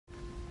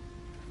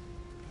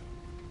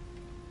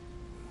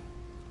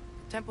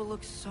temple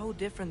looks so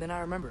different than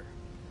I remember.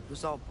 It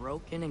was all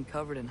broken and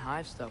covered in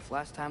hive stuff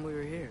last time we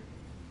were here.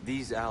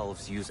 These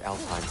elves use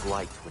Alfheim's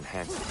light to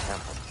enhance the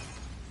temple.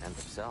 And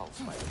themselves,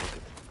 by the look of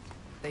it.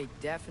 They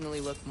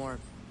definitely look more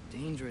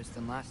dangerous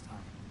than last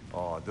time.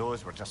 Oh,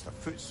 those were just the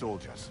foot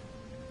soldiers.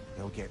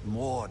 They'll get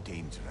more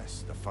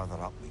dangerous the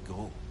further up we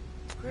go.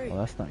 Great. Well,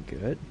 that's not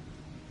good.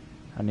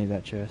 I need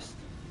that chest.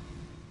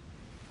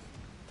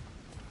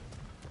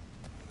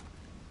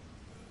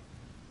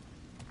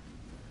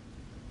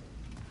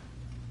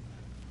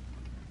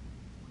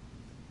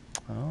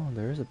 Oh,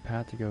 there is a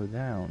path to go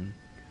down.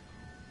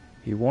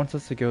 He wants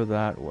us to go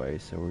that way,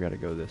 so we gotta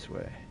go this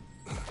way.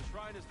 The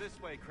shrine is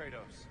this way,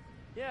 Kratos.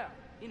 Yeah,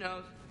 he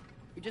knows.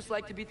 We just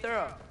like to be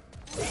thorough.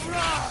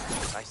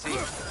 I see.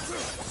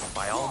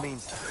 By all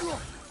means.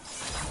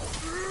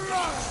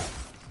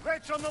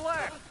 Wretch on the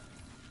left!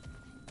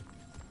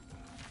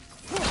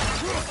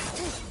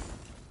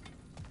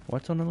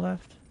 What's on the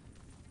left?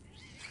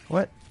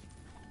 What?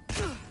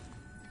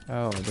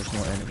 Oh, there's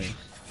more enemies.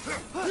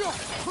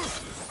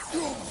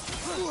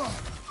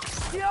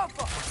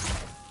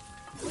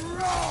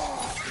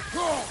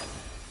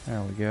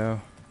 There we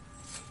go.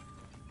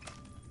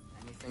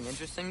 Anything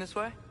interesting this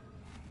way?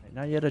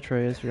 Not yet,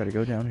 Atreus. We gotta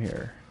go down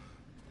here.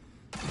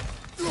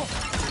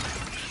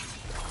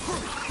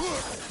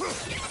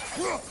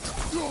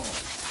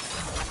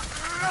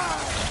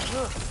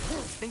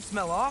 Things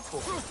smell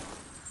awful.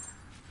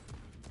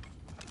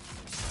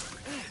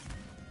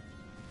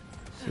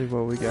 See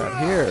what we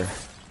got here.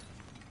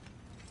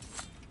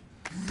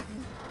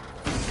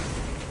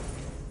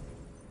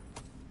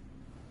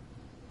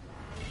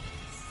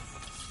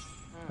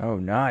 Oh,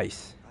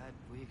 nice.